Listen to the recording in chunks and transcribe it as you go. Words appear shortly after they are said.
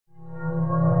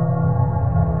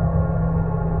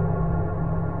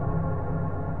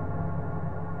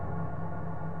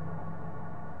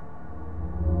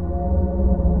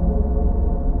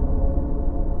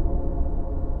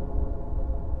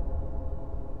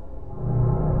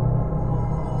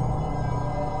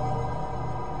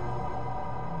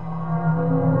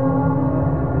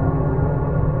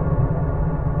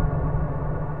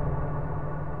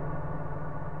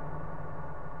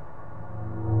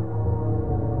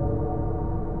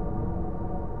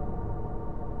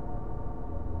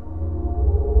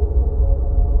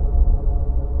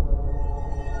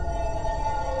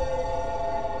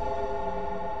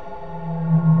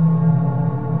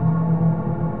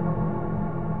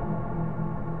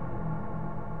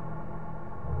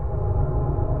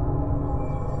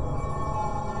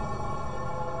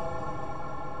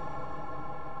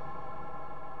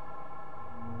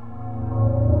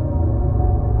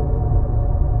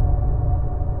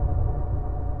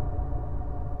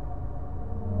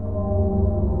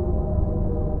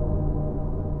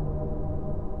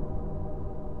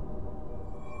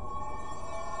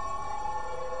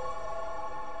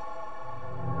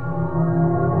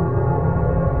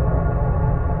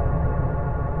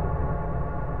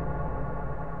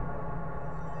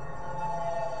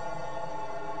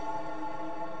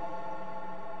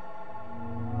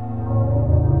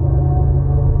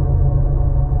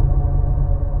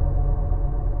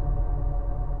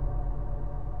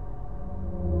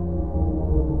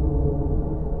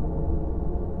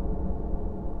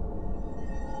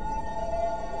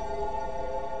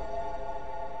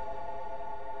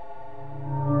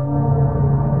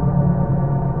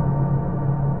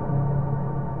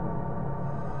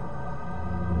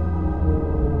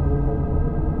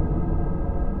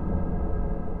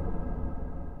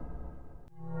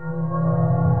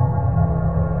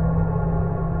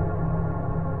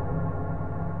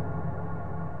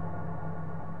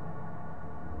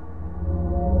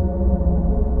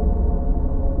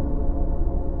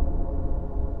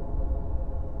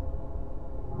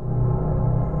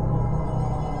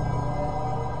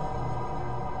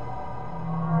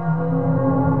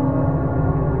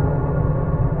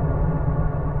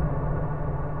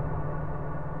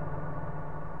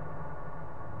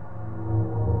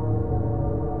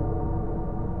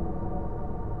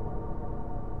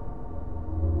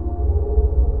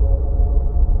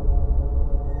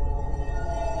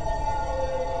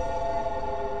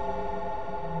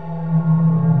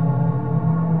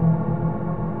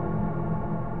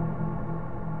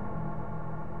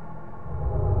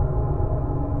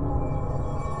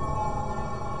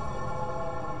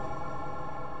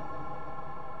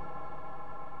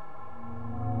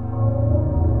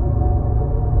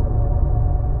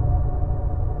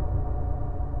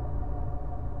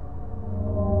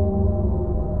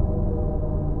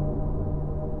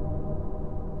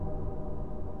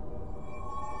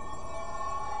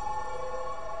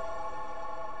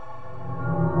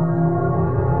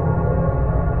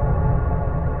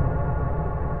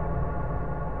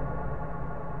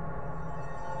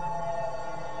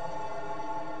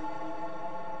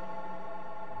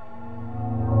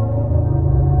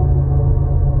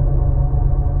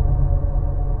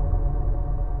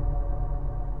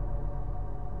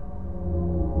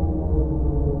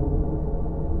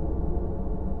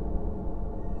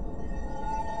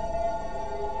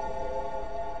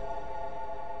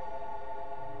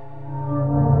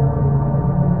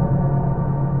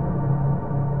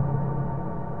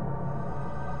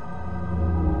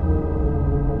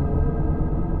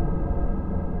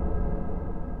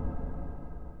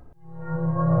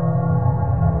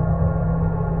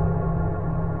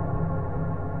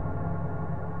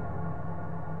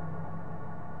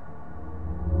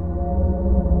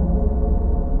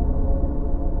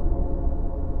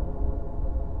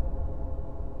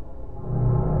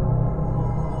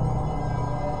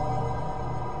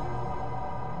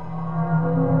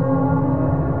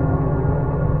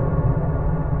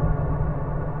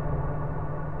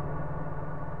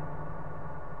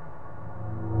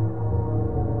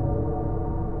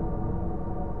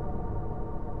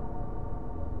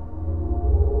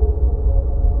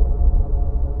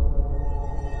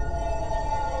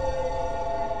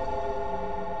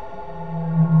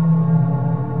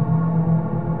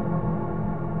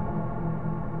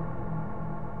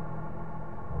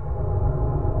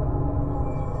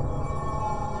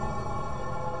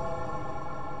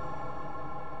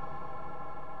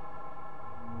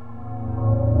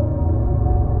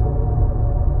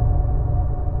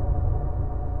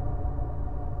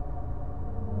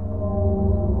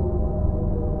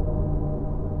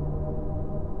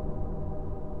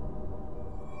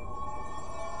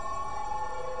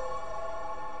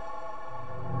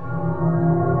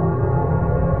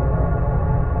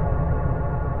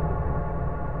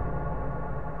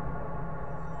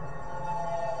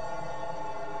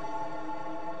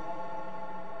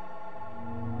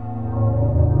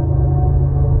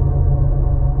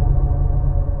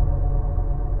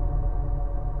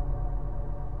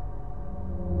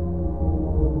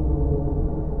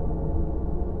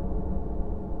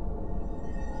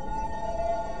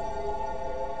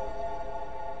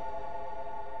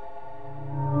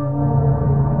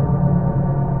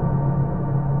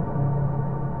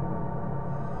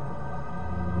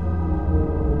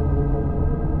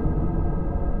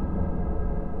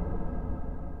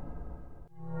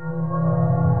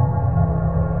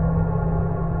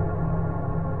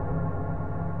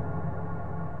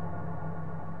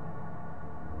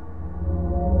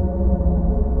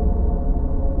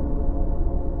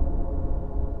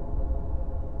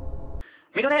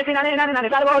میتونستی ننه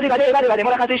سربازی بده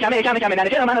مرخصی شمه ننه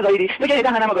چرا منو زاییدی تو که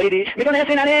دهنمو گاییدی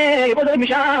میتونستی ننه بزرگ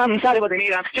میشم سر بازی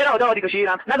میرم چرا دادی تو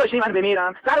شیرم نذاشتی من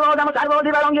بمیرم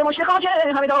سربازی برام یه مشت خاکه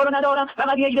همه دارو ندارم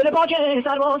فقط یک دل پاکه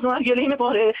سرباز و گلیم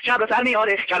پاره شب رو سر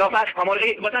میاره کلافت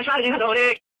مرغی واسه فرقی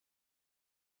نداره.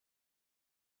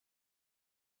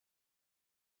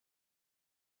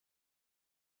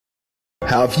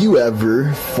 Have you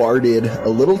ever farted a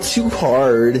little too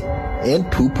hard and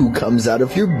poo-poo comes out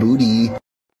of your booty?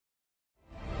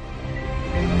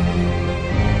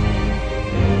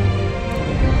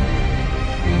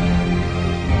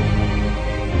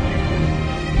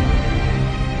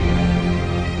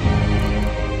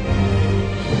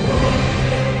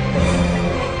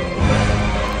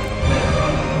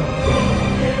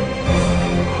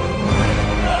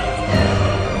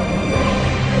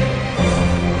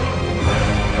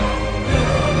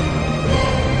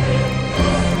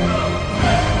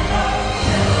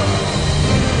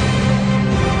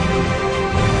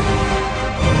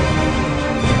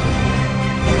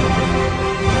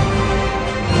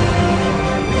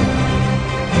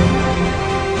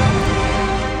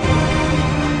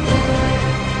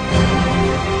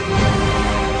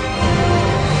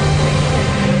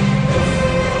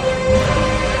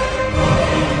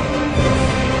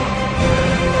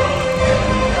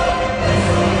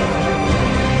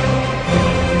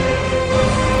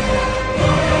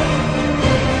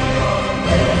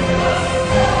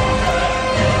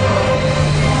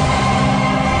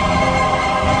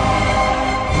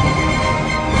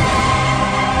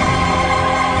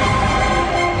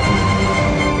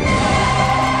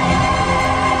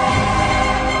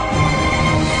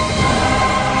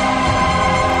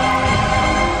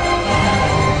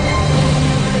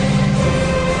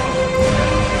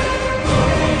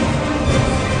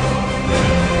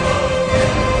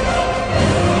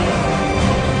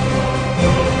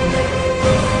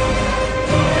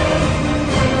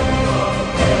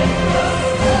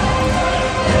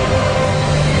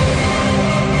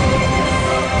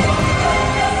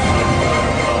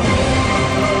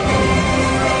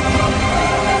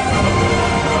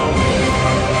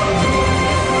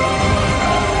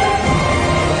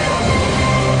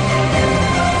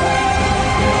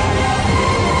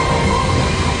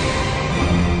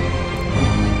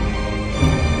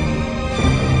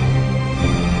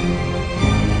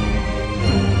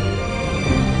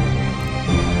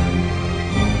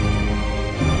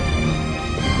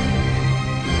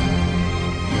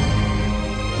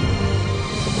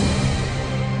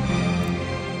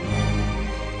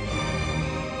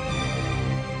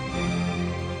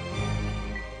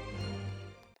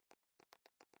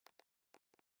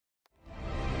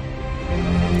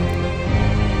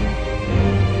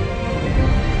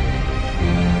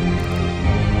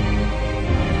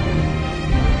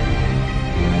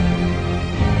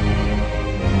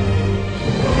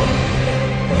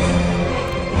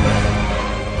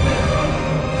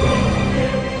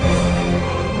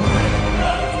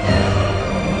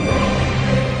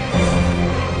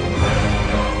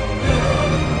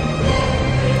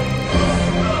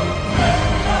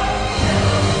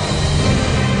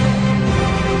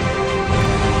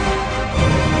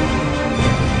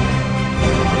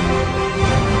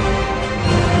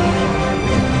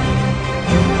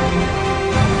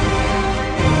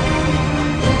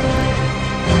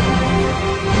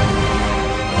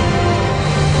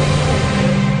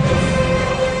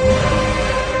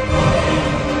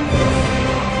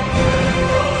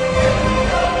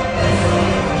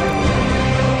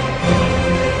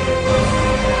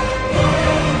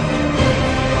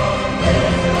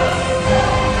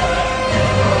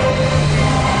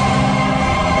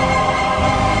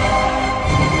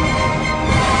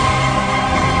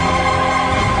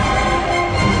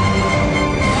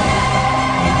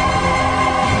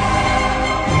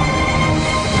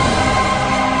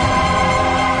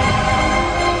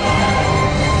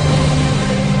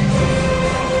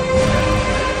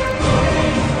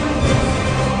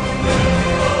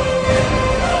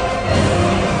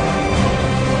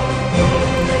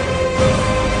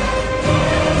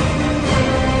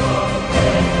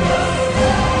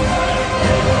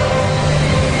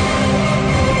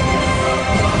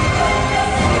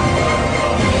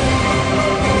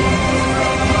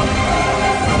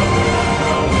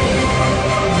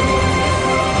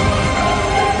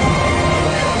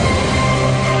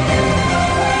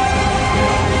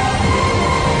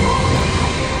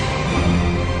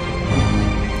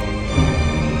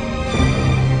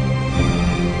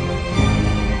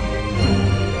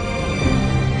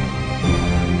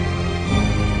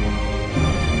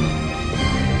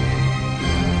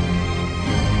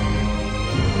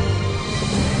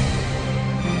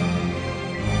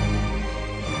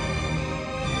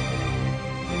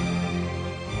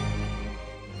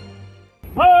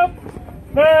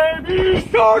 Baby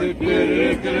shark,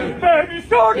 baby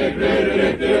shark,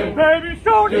 baby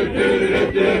shark,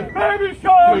 baby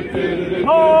shark,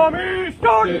 mommy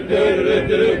shark,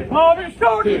 mommy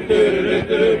shark,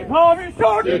 mommy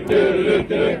shark,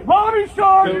 mommy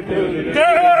shark,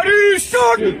 daddy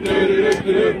shark,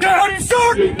 daddy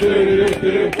shark,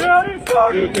 daddy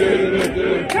shark,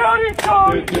 daddy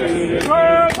shark,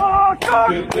 grandma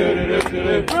shark,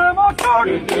 grandma shark, grandma shark,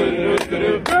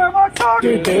 grandma shark,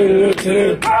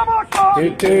 grandpa shark,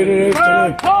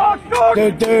 grandpa shark,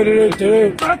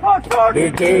 grandpa shark,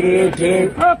 grandpa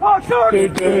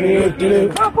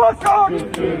shark,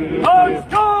 let's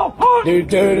go hunt,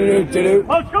 let's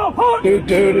go hunt,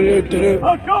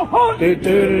 let's go hunt,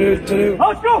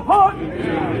 let's go hunt,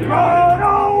 run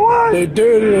away,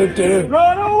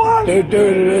 run away,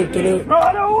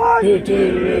 run away,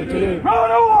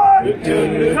 run away,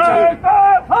 take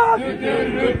that hunt,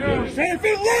 safe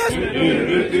and last,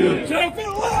 safe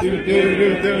and last,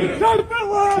 safe and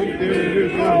last,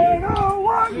 run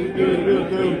away,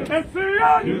 it's the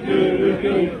end,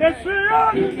 it's the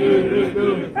end,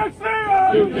 it's the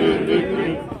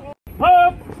end,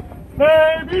 up,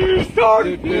 baby shark,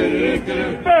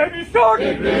 baby shark,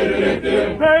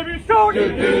 baby shark,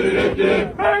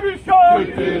 baby shark,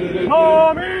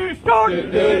 mommy shark,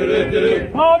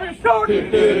 mommy shark,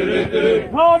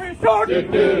 mommy shark,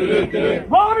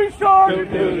 mommy shark,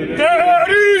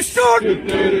 daddy shark,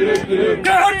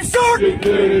 daddy shark,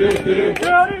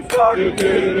 daddy shark,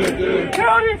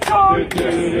 daddy shark,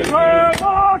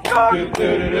 grandma shark,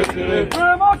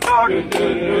 grandma shark,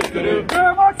 grandma shark,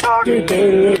 grandma shark,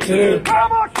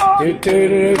 grandpa shark,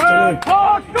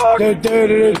 grandpa shark,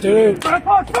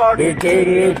 grandpa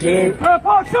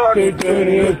shark,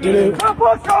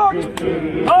 grandpa shark,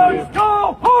 let's go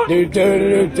hunt,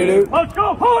 let's go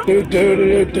hunt,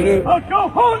 let's go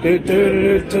hunt,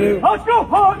 let's go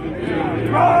hunt,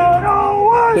 run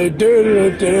away,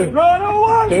 run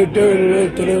away,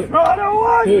 run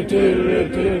away,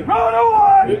 run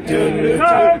away,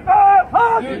 take that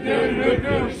hunt,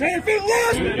 safe and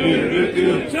last,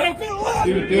 safe and last,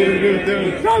 safe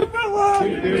and last,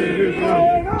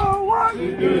 run away,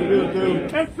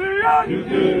 it's the end,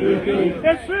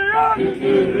 it's the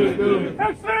end,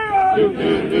 it's the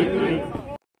end.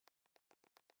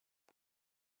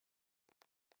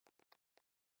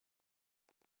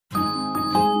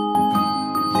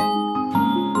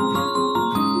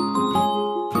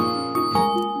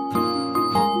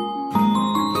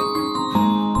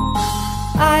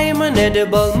 I'm an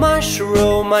edible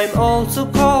mushroom, I'm also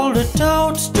called a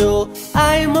toadstool.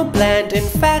 I'm a plant, in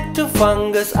fact a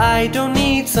fungus, I don't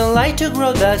need sunlight to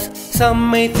grow thus. Some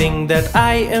may think that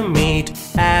I am meat,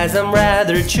 as I'm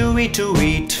rather chewy to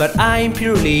eat. But I'm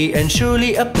purely and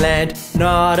surely a plant,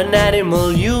 not an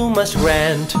animal, you must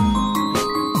grant.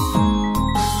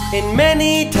 In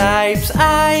many types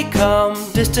I come,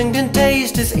 distinct in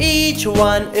taste is each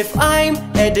one. If I'm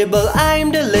edible, I'm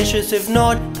delicious. If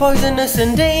not, poisonous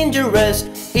and dangerous.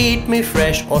 Eat me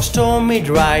fresh or store me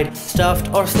dried, stuffed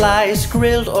or sliced,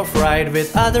 grilled or fried.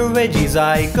 With other veggies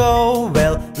I go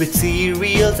well, with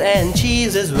cereals and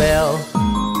cheese as well.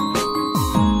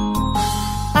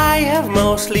 I have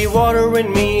mostly water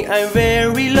in me, I'm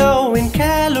very low in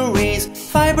calories.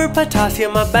 Fiber,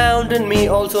 potassium abound in me,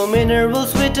 also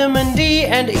minerals, vitamin D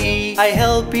and E. I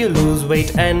help you lose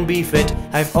weight and be fit.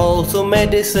 I've also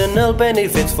medicinal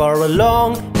benefits for a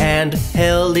long and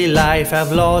healthy life.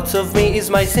 Have lots of me is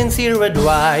my sincere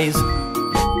advice.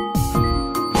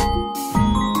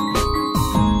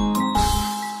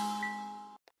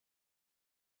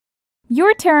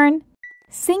 Your turn.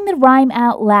 Sing the rhyme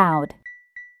out loud.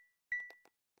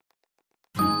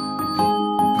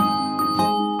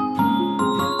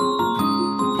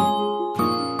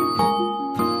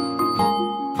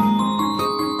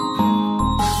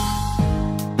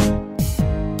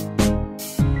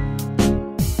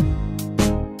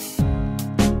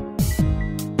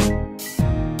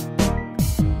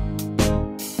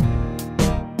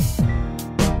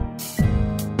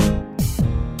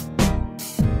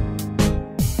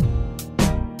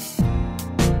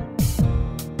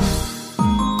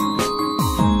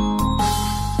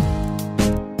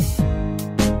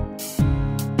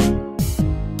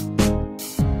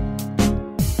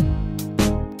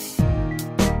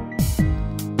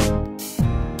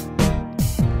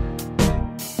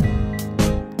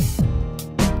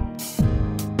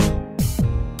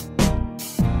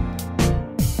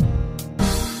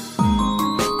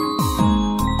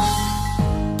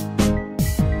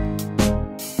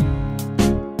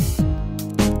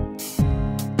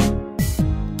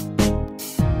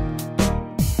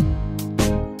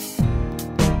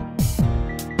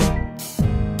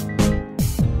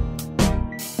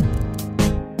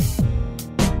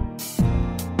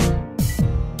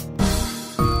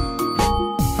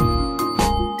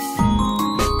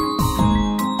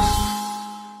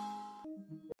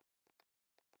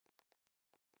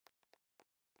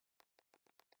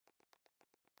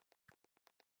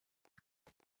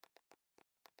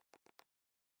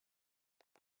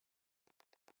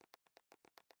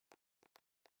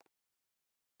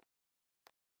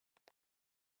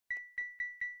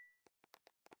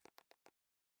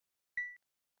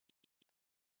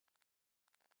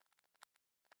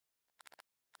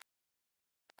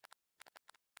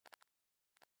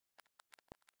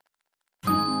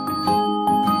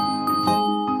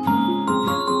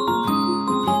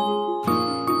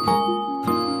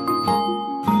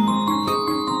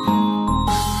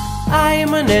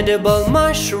 edible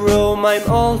mushroom, I'm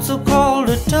also called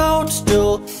a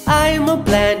toadstool. I'm a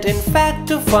plant, in fact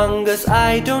a fungus,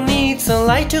 I don't need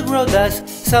sunlight to grow thus.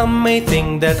 Some may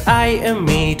think that I am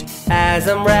meat, as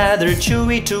I'm rather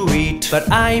chewy to eat. But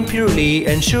I'm purely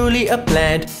and surely a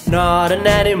plant, not an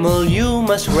animal, you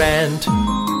must grant.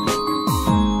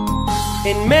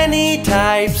 In many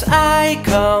types I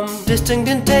come, distinct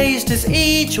in taste is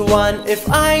each one. If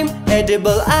I'm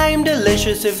edible, I'm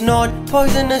delicious. If not,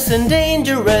 poisonous and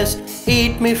dangerous.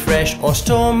 Eat me fresh or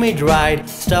store me dried,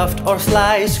 stuffed or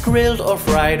sliced, grilled or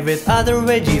fried. With other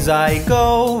veggies I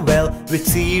go well, with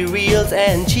cereals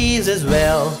and cheese as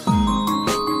well.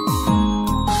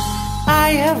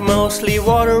 I have mostly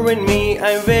water in me,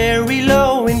 I'm very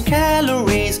low in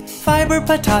calories. Fiber,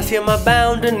 potassium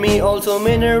abound in me, also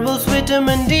minerals,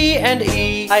 vitamin D and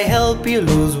E. I help you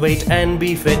lose weight and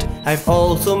be fit. I've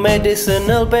also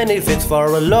medicinal benefits for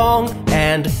a long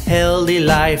and healthy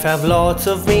life. Have lots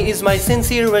of me is my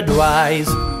sincere advice.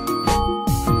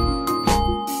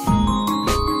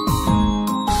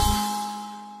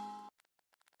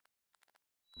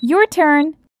 Your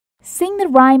turn. Sing the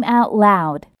rhyme out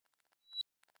loud.